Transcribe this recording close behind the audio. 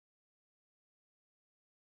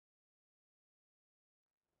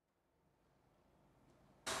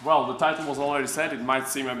Well, the title was already said. It might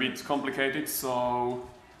seem a bit complicated, so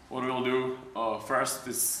what we'll do first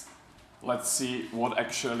is let's see what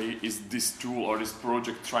actually is this tool or this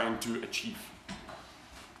project trying to achieve.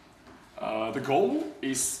 The goal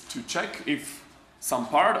is to check if some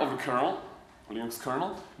part of the kernel, Linux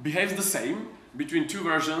kernel, behaves the same between two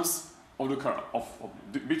versions of the kernel,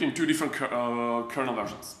 between two different kernel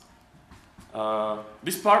versions.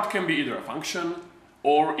 This part can be either a function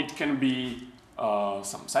or it can be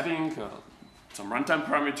some setting, some runtime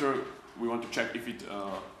parameter. We want to check if it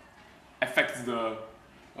affects the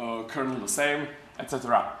kernel the same,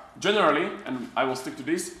 etc. Generally, and I will stick to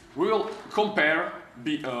this, we will compare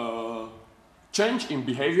the change in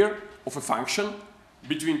behavior of a function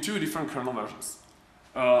between two different kernel versions.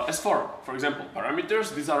 As for example,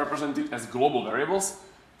 parameters, these are represented as global variables.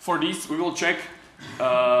 For these, we will check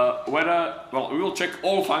we will check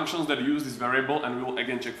all functions that use this variable, and we will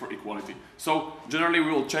again check for equality. So generally,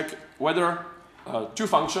 we will check whether two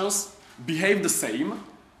functions behave the same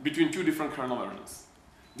between two different kernel versions.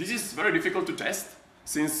 This is very difficult to test,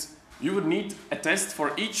 since you would need a test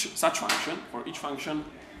for each such function,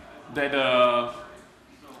 that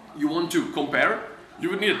you want to compare. You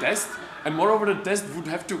would need a test, and moreover, the test would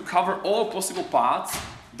have to cover all possible paths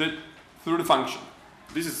through the function.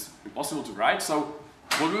 This is impossible to write, so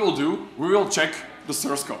what we will do, we will check the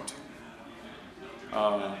source code.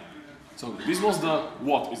 So this was the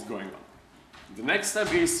what is going on. The next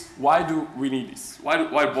step is, why do we need this?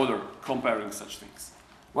 Why bother comparing such things?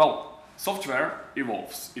 Well, software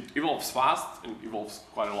evolves. It evolves fast and evolves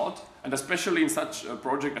quite a lot, and especially in such a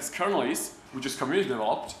project as kernel is, which is community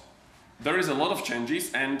developed, there is a lot of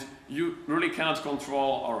changes, and you really cannot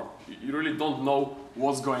control, or you really don't know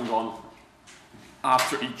what's going on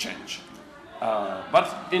after each change.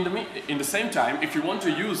 But in the same time, if you want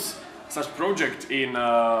to use such project in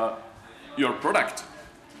your product,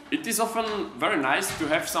 it is often very nice to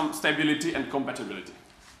have some stability and compatibility.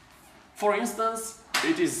 For instance,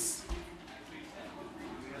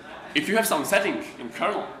 if you have some setting in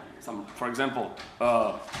kernel, for example,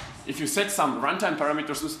 if you set some runtime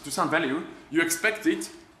parameters to some value, you expect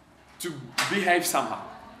it to behave somehow.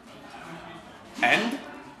 And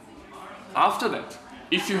after that,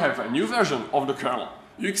 if you have a new version of the kernel,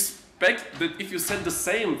 you expect that if you set the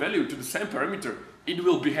same value to the same parameter, it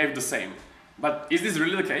will behave the same. But is this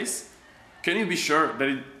really the case? Can you be sure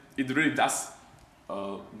that it really does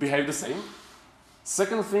behave the same?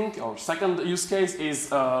 Second thing, or second use case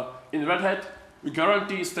is in Red Hat, we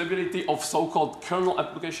guarantee stability of so-called kernel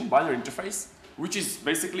application binary interface, which is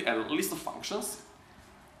basically a list of functions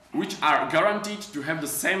which are guaranteed to have the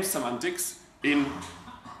same semantics in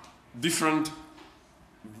different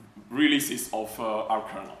releases of our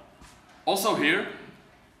kernel. Also here,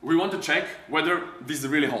 we want to check whether this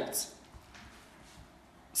really holds.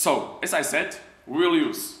 So, as I said, we will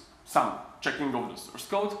use some checking of the source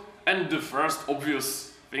code, and the first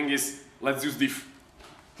obvious thing is, let's use diff.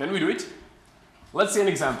 Can we do it? Let's see an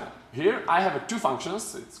example. Here I have two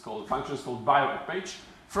functions. Functions called bio@page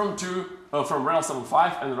from rel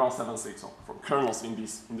 7.5 and rel 7.6, so from kernels in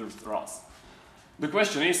these rels. The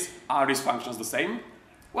question is, are these functions the same?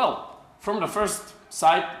 Well, from the first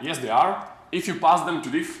side, yes they are. If you pass them to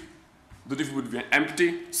diff, the diff would be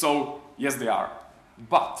empty, so yes they are.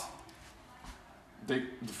 But the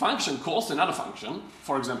function calls another function,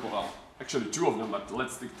 for example, well, actually two of them, but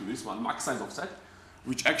let's stick to this one, max size offset,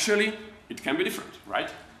 which actually, it can be different, right?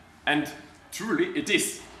 And truly it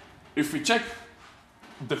is. If we check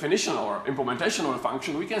definition or implementation of a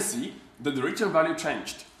function, we can see that the return value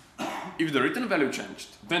changed. If the return value changed,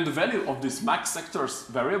 then the value of this max sectors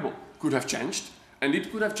variable could have changed, and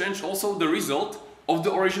it could have changed also the result of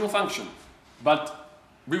the original function. But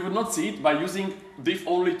we would not see it by using diff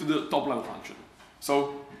only to the top level function.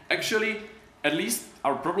 So actually, at least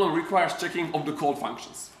our problem requires checking of the called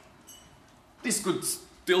functions. This could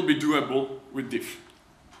still be doable with diff.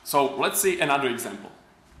 So let's see another example.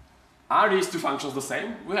 Are these two functions the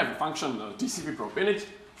same? We have a function tcp prop init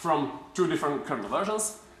from two different kernel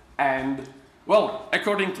versions, and well,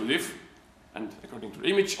 according to diff and according to the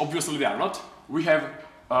image, obviously they are not. We have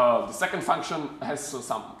the second function has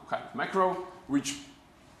some kind of macro which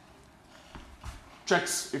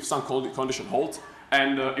checks if some condition holds,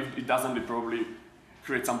 and if it doesn't, it probably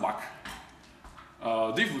creates some bug.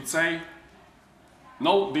 Diff would say,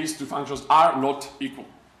 no, these two functions are not equal.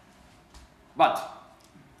 But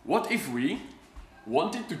what if we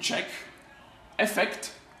wanted to check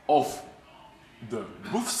effect of the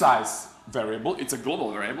buf size variable? It's a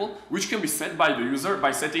global variable which can be set by the user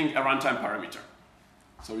by setting a runtime parameter.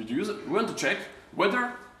 So we want to check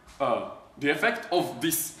whether the effect of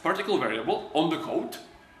this particular variable on the code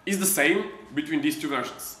is the same between these two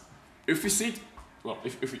versions. If we see it, well,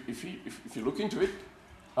 if you look into it,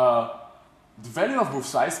 the value of both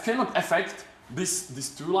sides cannot affect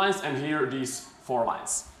these 2 lines and here these 4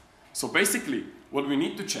 lines. So basically, what we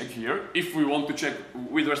need to check here, if we want to check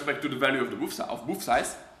with respect to the value of both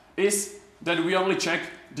sides, is that we only check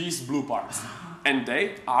these blue parts. And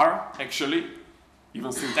they are actually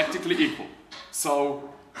even syntactically equal. So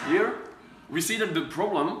here, we see that the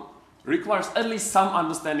problem requires at least some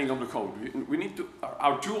understanding of the code. We need to,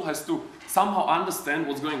 our tool has to somehow understand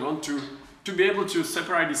what's going on to be able to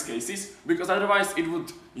separate these cases, because otherwise it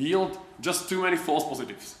would yield just too many false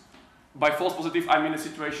positives. By false positive, I mean a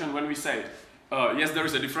situation when we say, yes, there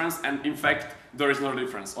is a difference, and in fact, there is no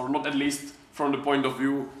difference, or not at least from the point of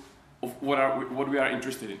view of what we are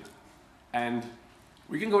interested in. And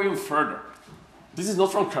we can go even further. This is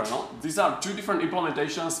not from kernel. These are 2 different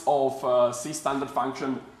implementations of C standard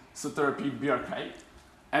function ctrp brk.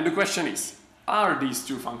 And the question is, are these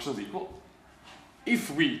 2 functions equal?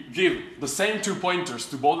 If we give the same 2 pointers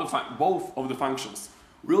to both of the functions,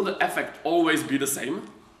 will the effect always be the same?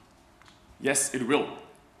 Yes, it will.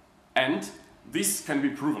 And this can be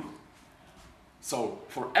proven. So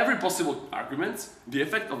for every possible argument, the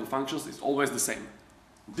effect of the functions is always the same.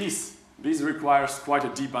 This requires quite a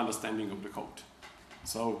deep understanding of the code.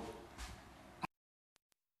 So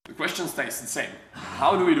the question stays the same.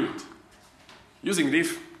 How do we do it? Using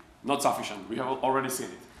diff, not sufficient. We have already seen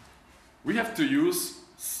it. We have to use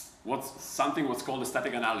what's called a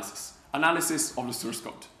static analysis. Analysis of the source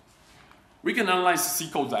code. We can analyze C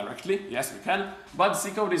code directly, yes we can, but C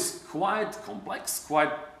code is quite complex,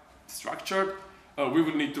 quite structured. We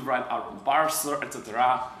will need to write our own parser,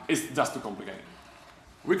 etc. It's just too complicated.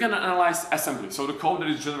 We can analyze assembly, so the code that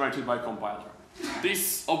is generated by compiler.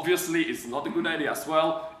 This obviously is not a good idea as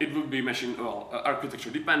well. It would be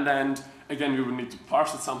architecture dependent. Again, we will need to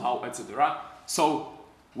parse it somehow, etc. So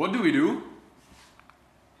what do?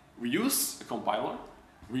 We use a compiler.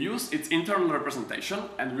 We use its internal representation,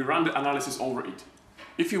 and we run the analysis over it.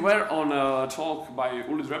 If you were on a talk by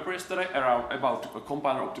Uli Draper yesterday about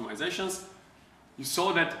compiler optimizations, you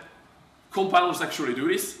saw that compilers actually do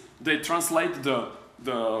this. They translate the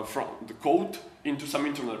code into some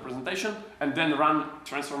internal representation, and then run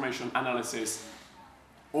transformation analysis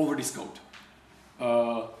over this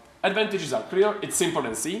code. Advantages are clear. It's simpler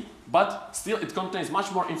than C, but still it contains much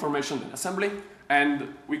more information than assembly,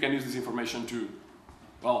 and we can use this information to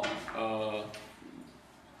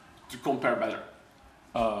compare better.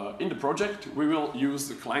 In the project, we will use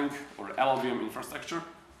the Clang or LLVM infrastructure,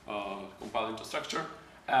 compile infrastructure.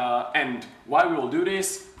 And why we will do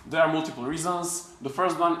this? There are multiple reasons. The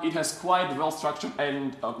first one, it has quite well-structured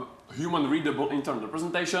and human-readable internal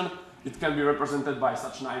representation. It can be represented by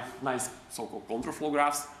such nice so-called control flow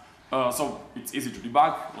graphs. So it's easy to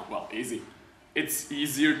debug. Well, easy. It's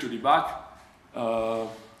easier to debug,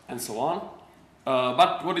 and so on.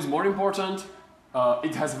 But what is more important,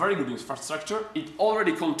 it has very good infrastructure. It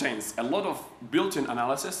already contains a lot of built-in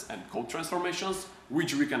analysis and code transformations,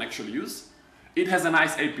 which we can actually use. It has a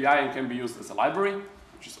nice API and can be used as a library,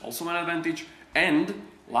 which is also an advantage. And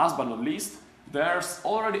last but not least, there's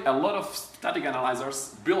already a lot of static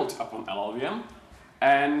analyzers built upon LLVM,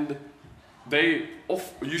 and they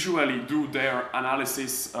usually do their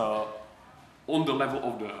analysis on the level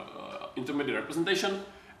of the intermediate representation.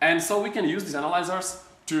 And so we can use these analyzers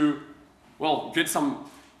to, get some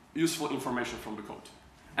useful information from the code.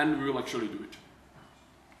 And we will actually do it.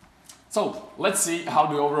 So let's see how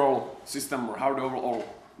the overall system or how the overall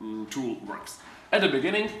tool works. At the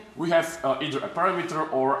beginning, we have either a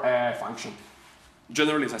parameter or a function.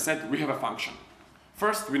 Generally, as I said, we have a function.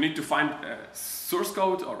 First, we need to find a source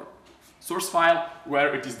code or source file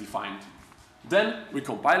where it is defined. Then we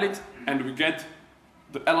compile it and we get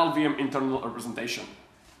the LLVM internal representation.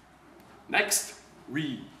 Next,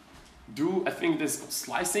 we do a thing that's called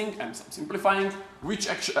slicing and some simplifying, which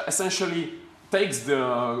essentially takes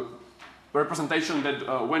the representation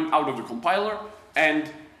that went out of the compiler and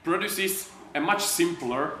produces a much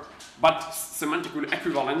simpler but semantically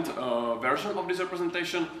equivalent version of this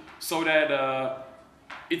representation, so that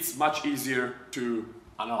it's much easier to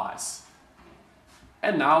analyze.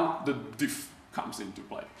 And now the diff comes into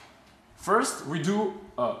play. First, we do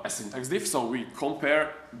a syntax diff, so we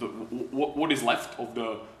compare what is left of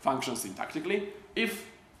the function syntactically. If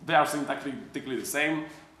they are syntactically the same,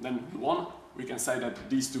 then we can say that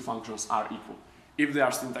these two functions are equal. If they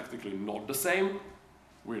are syntactically not the same,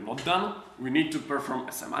 we're not done. We need to perform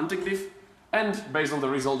a semantic diff, and based on the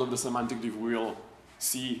result of the semantic diff, we will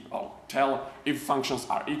see or tell if functions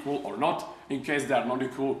are equal or not. In case they are not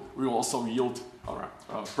equal, we will also yield or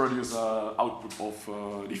produce output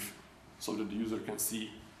of diff, so that the user can see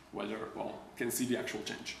whether, well, can see the actual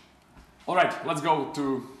change. All right, let's go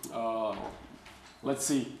to, let's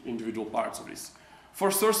see individual parts of this. For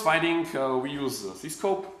source finding, we use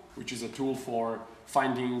sysctl, which is a tool for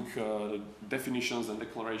finding definitions and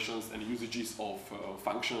declarations and usages of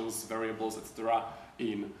functions, variables, etc.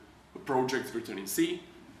 in projects written in C.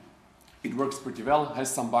 It works pretty well, has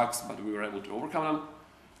some bugs, but we were able to overcome them.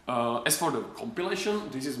 As for the compilation,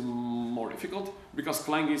 this is more difficult because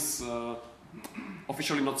Clang is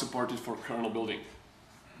officially not supported for kernel building.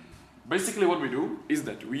 Basically what we do is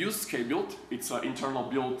that we use kbuild, it's an internal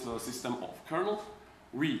build system of kernel.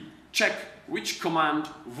 We check which command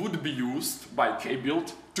would be used by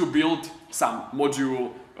kbuild to build some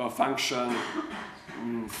module, function,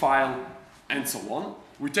 file, and so on.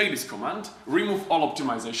 We take this command, remove all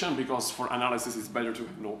optimization, because for analysis it's better to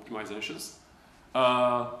have no optimizations,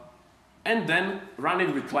 and then run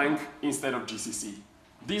it with Clang instead of GCC.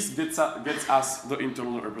 This gets us the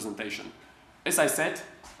internal representation. As I said,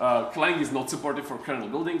 Clang is not supported for kernel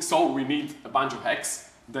building, so we need a bunch of hacks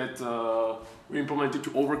that we implemented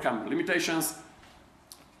to overcome limitations.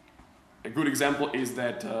 A good example is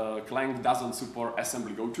that Clang doesn't support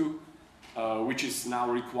assembly goto, which is now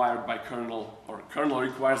required by kernel, or kernel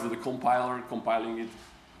requires that the compiler compiling it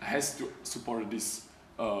has to support this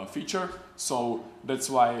feature. So that's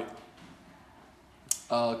why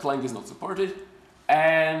Clang is not supported.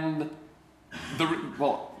 And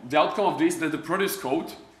the outcome of this is that the produced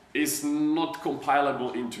code is not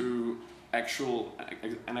compilable into an actual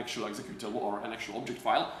executable or an actual object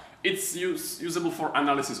file. It's usable for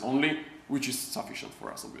analysis only, which is sufficient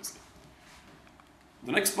for us, obviously.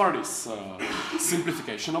 The next part is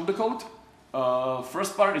simplification of the code.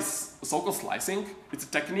 First part is so-called slicing. It's a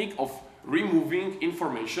technique of removing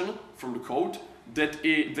information from the code that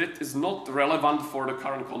is not relevant for the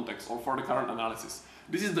current context or for the current analysis.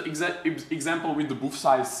 This is the example with the buff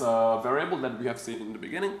size variable that we have seen in the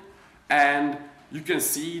beginning. And you can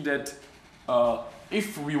see that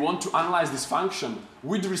if we want to analyze this function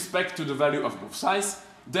with respect to the value of buff size,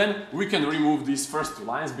 then we can remove these first two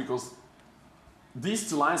lines, because these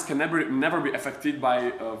two lines can never be affected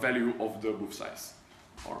by value of the buff size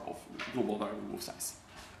or of global variable buff size.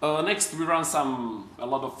 Next, we run a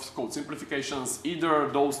lot of code simplifications, either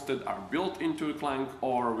those that are built into Clang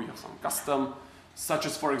or we have some custom, such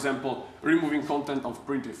as, for example, removing content of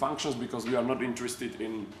printf functions, because we are not interested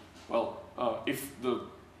in, well, if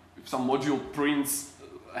some module prints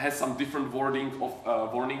has some different wording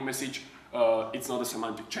of warning message, it's not a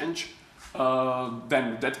semantic change.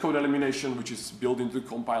 Then dead code elimination, which is built into the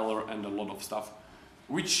compiler, and a lot of stuff,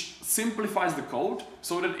 which simplifies the code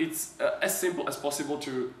so that it's as simple as possible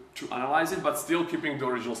to analyze it, but still keeping the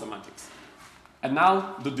original semantics. And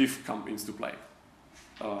now the diff comes into play.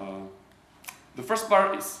 The first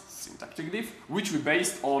part is syntactic diff, which we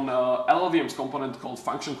based on LLVM's component called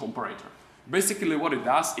function comparator. Basically what it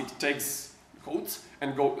does, it takes codes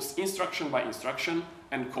and goes instruction by instruction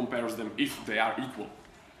and compares them if they are equal.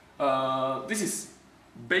 This is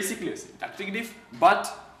basically a syntactic diff, but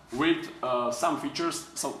with some features,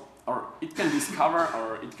 or it can discover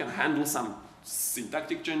or it can handle some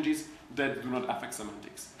syntactic changes that do not affect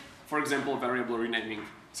semantics. For example, variable renaming.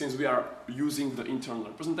 Since we are using the internal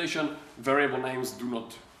representation, variable names do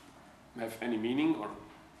not have any meaning, or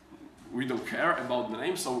we don't care about the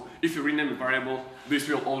name. So if you rename a variable, this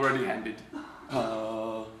will already handle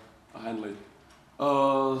it.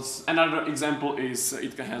 Another example is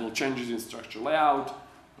it can handle changes in structure layout,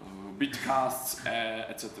 bit casts,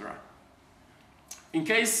 etc. In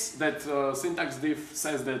case that syntax diff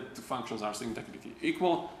says that the functions are syntactically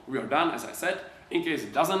equal, we are done, as I said. In case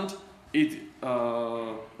it doesn't, it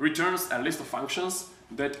returns a list of functions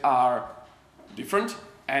that are different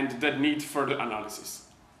and that need further analysis.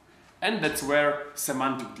 And that's where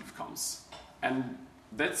semantic diff comes. And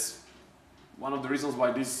that's one of the reasons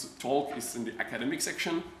why this talk is in the academic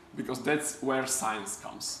section, because that's where science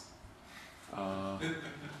comes.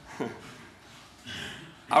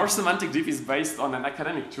 Our semantic diff is based on an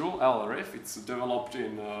academic tool, LRF. It's developed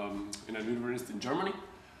in a university in Germany.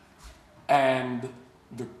 And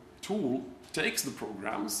the tool takes the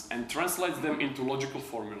programs and translates them into logical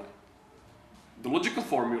formulae. The logical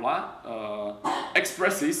formula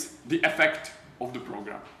expresses the effect of the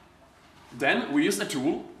program. Then we use a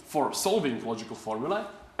tool for solving logical formulae,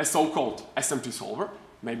 a so-called SMT solver.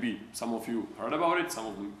 Maybe some of you heard about it, some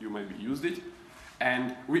of you maybe used it.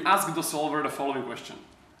 And we ask the solver the following question.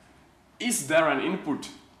 Is there an input?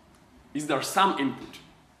 Is there some input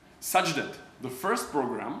such that the first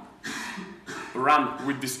program run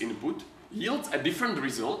with this input yields a different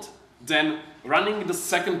result than running the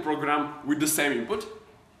second program with the same input.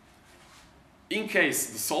 In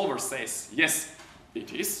case the solver says, yes,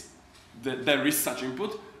 it is, that there is such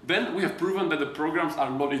input, then we have proven that the programs are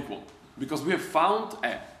not equal, because we have found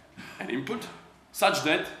an input such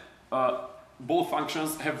that both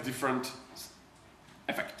functions have different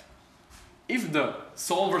effect. If the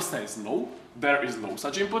solver says no, there is no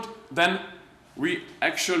such input, then we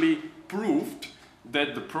actually proved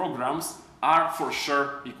that the programs are for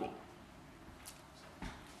sure equal.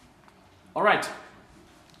 All right,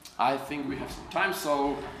 I think we have some time,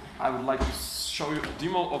 so I would like to show you a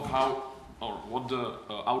demo of how or what the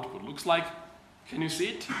output looks like. Can you see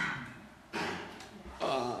it?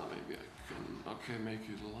 Maybe I can, okay, make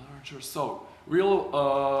it larger. So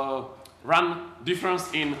we'll run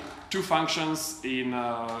difference in two functions in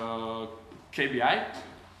KBI.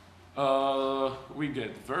 We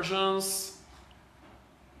get versions.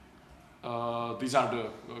 These are the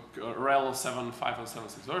rel 7.5 and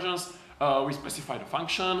 7.6 versions. We specify the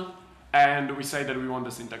function, and we say that we want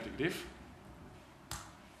the syntactic diff.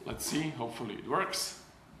 Let's see, hopefully it works.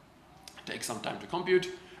 It takes some time to compute,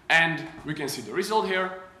 and we can see the result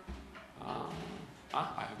here.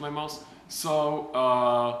 I have my mouse. So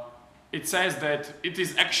it says that it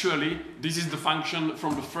is actually, this is the function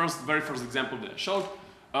from the very first example that I showed.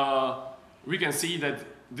 We can see that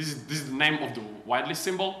this is the name of the whitelist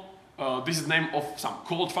symbol. This is the name of some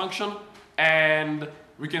called function, and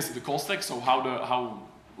we can see the call stack, so how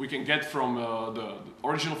we can get from the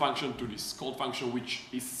original function to this called function, which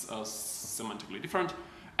is semantically different.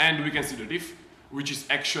 And we can see the diff, which is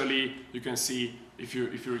actually, you can see, if you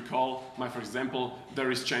recall my first example, there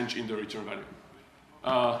is change in the return value.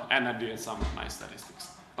 And at the end, some nice statistics.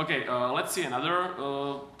 Okay, let's see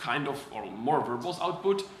another kind of, or more verbose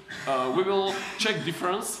output. We will check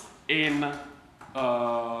difference in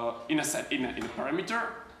a parameter,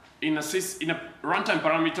 in a runtime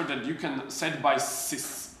parameter that you can set by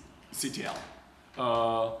sysctl.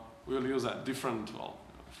 We'll use a different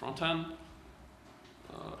front end,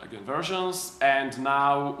 again versions, and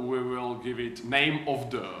now we will give it name of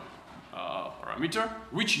the parameter,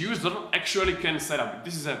 which user actually can set up.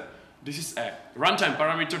 This is a runtime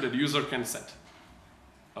parameter that user can set.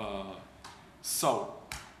 So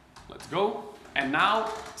let's go. And now,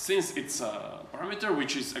 since it's a parameter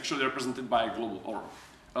which is actually represented by a global OR,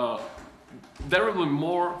 there will be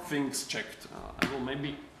more things checked. I will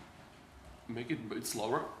maybe make it a bit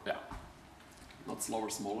slower. Yeah, not slower,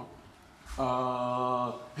 smaller.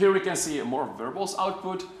 Here we can see a more verbose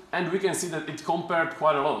output, and we can see that it compared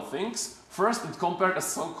quite a lot of things. First, it compared a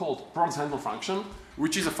so-called product handler function,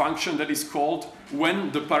 which is a function that is called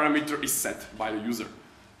when the parameter is set by the user.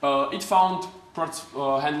 It found product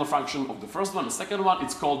handler function of the first one, the second one,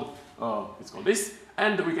 it's called this,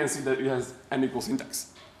 and we can see that it has n equals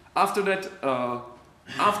syntax. After that,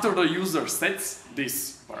 after the user sets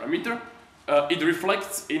this parameter, it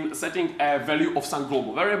reflects in setting a value of some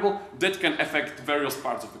global variable that can affect various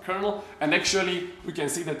parts of the kernel, and actually we can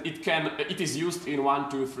see that it is used in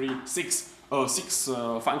 6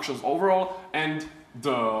 functions overall, and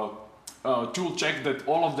the tool checked that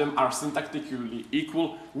all of them are syntactically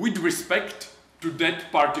equal with respect to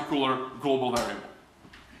that particular global variable.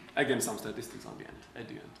 Again, some statistics at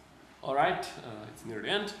the end. All right, it's near the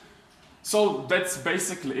end. So that's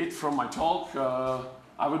basically it from my talk.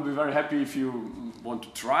 I would be very happy if you want to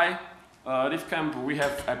try DiffKemp. We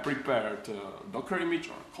have a prepared Docker image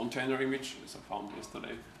or container image, as I found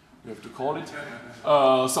yesterday. We have to call it.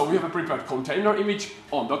 So we have a prepared container image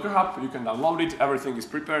on Docker Hub. You can download it. Everything is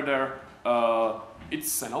prepared there.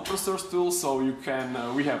 It's an open source tool, so you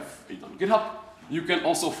can. We have it on GitHub. You can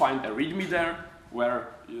also find a README there, where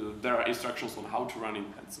there are instructions on how to run it,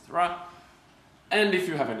 etc. And if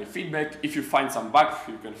you have any feedback, if you find some bug,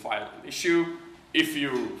 you can file an issue. If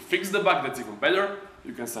you fix the bug, that's even better.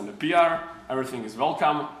 You can send a PR. Everything is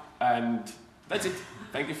welcome. And that's it.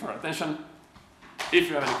 Thank you for your attention. If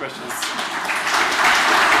you have any questions.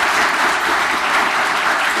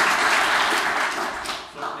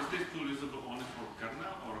 So is this tool usable only for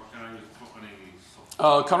kernel, or can I use it for any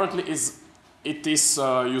software? Currently, it is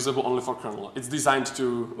usable only for kernel. It's designed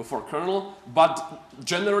for kernel, but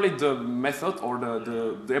generally the method or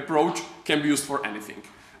the approach can be used for anything.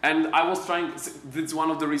 And I was trying, that's one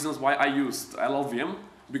of the reasons why I used LLVM,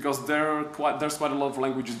 because there's quite a lot of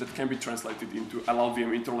languages that can be translated into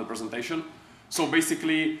LLVM internal representation. So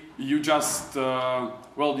basically, you just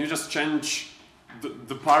change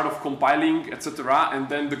the part of compiling, etc., and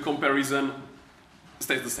then the comparison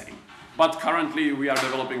stays the same. But currently, we are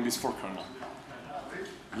developing this for kernel.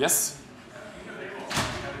 Yes?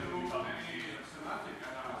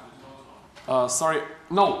 Sorry,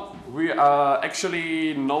 no. We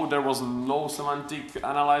actually no. There was no semantic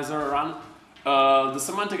analyzer run. The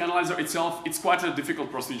semantic analyzer itself, it's quite a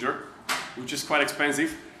difficult procedure, which is quite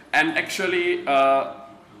expensive. And actually,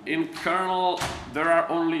 in kernel, there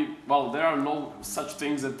are no such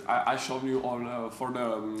things that I showed you on for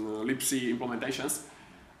the libc implementations.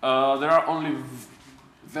 There are only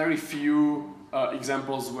very few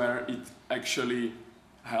examples where it actually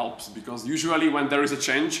helps, because usually when there is a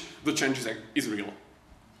change, the change is real.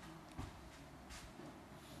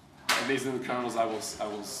 At least in the kernels I was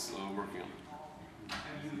working on.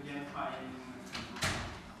 Have you identified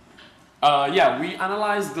any? Yeah, we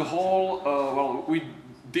analyzed the whole. We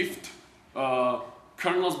diffed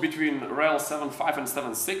kernels between Rails 7.5 and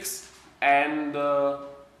 7.6, and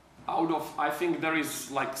out of, I think there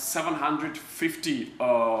is like 750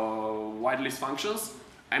 whitelist functions,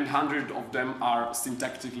 and 100 of them are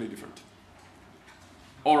syntactically different.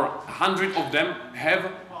 Or 100 of them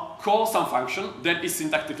have call some function that is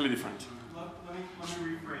syntactically different. Let me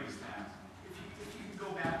rephrase that. If you could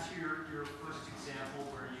go back to your first example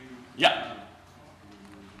where you... Yeah.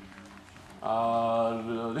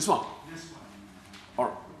 This one. This one.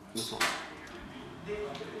 Or this one.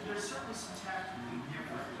 They're certainly syntactically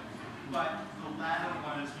different, but the latter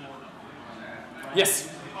one is more... Right?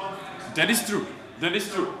 Yes. That is true. That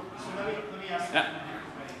is true. So let me ask Yeah. you in a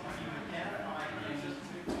different way. Have you identified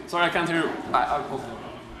any... Sorry, I can't hear you. Have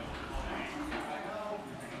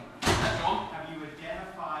you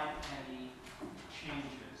identified any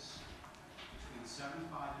changes between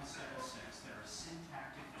 7.5 and 7.6 that are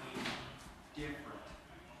syntactically different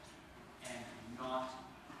and not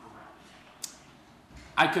correct?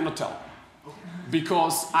 I cannot tell,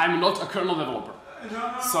 because I'm not a kernel developer.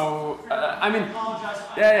 No. So, I mean, I apologize.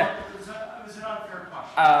 yeah. It was an unfair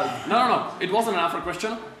question. No. It wasn't an unfair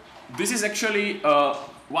question. This is actually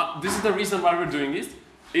this is the reason why we're doing it.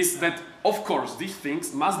 Is that, of course, these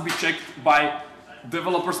things must be checked by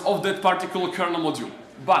developers of that particular kernel module.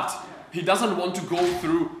 But he doesn't want to go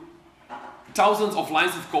through thousands of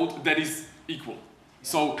lines of code that is equal.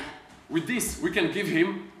 So with this, we can give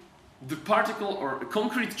him the particle or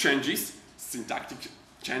concrete changes, syntactic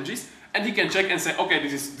changes, and he can check and say, okay,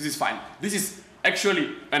 this is fine. This is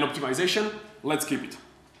actually an optimization. Let's keep it.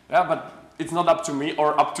 Yeah, but it's not up to me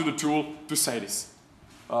or up to the tool to say this.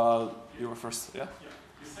 You were first, yeah?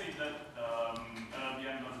 You say that at the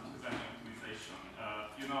end doesn't use any optimization.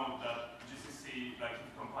 You know that GCC, like if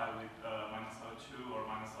you compile with -02 or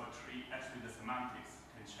 -03, actually the semantics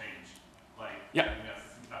can change. Like Yeah. you have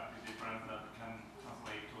syntactic difference that can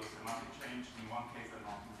translate to a semantic change in one case and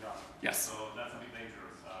not in the other. Yes. So that's a bit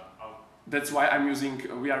dangerous. That's why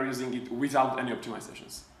we are using it without any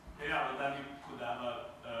optimizations. Yeah, but then you could have a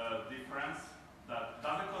difference that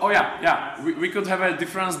doesn't cause Oh yeah. difference. We could have a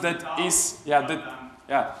difference that is,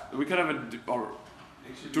 we could have or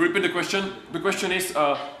to repeat the question is,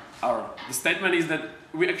 the statement is that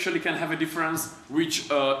we actually can have a difference which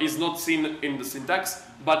is not seen in the syntax,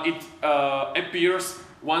 but it appears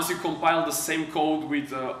once you compile the same code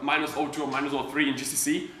with -02 or -03 in GCC,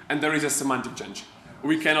 and there is a semantic change.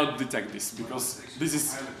 We cannot detect this because this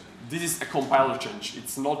is a compiler change.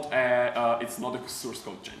 It's not a source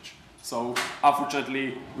code change. So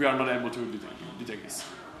unfortunately, we are not able to detect this.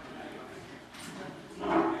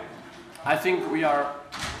 I think we are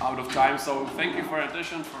out of time. So thank you for your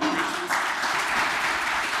attention, for your questions.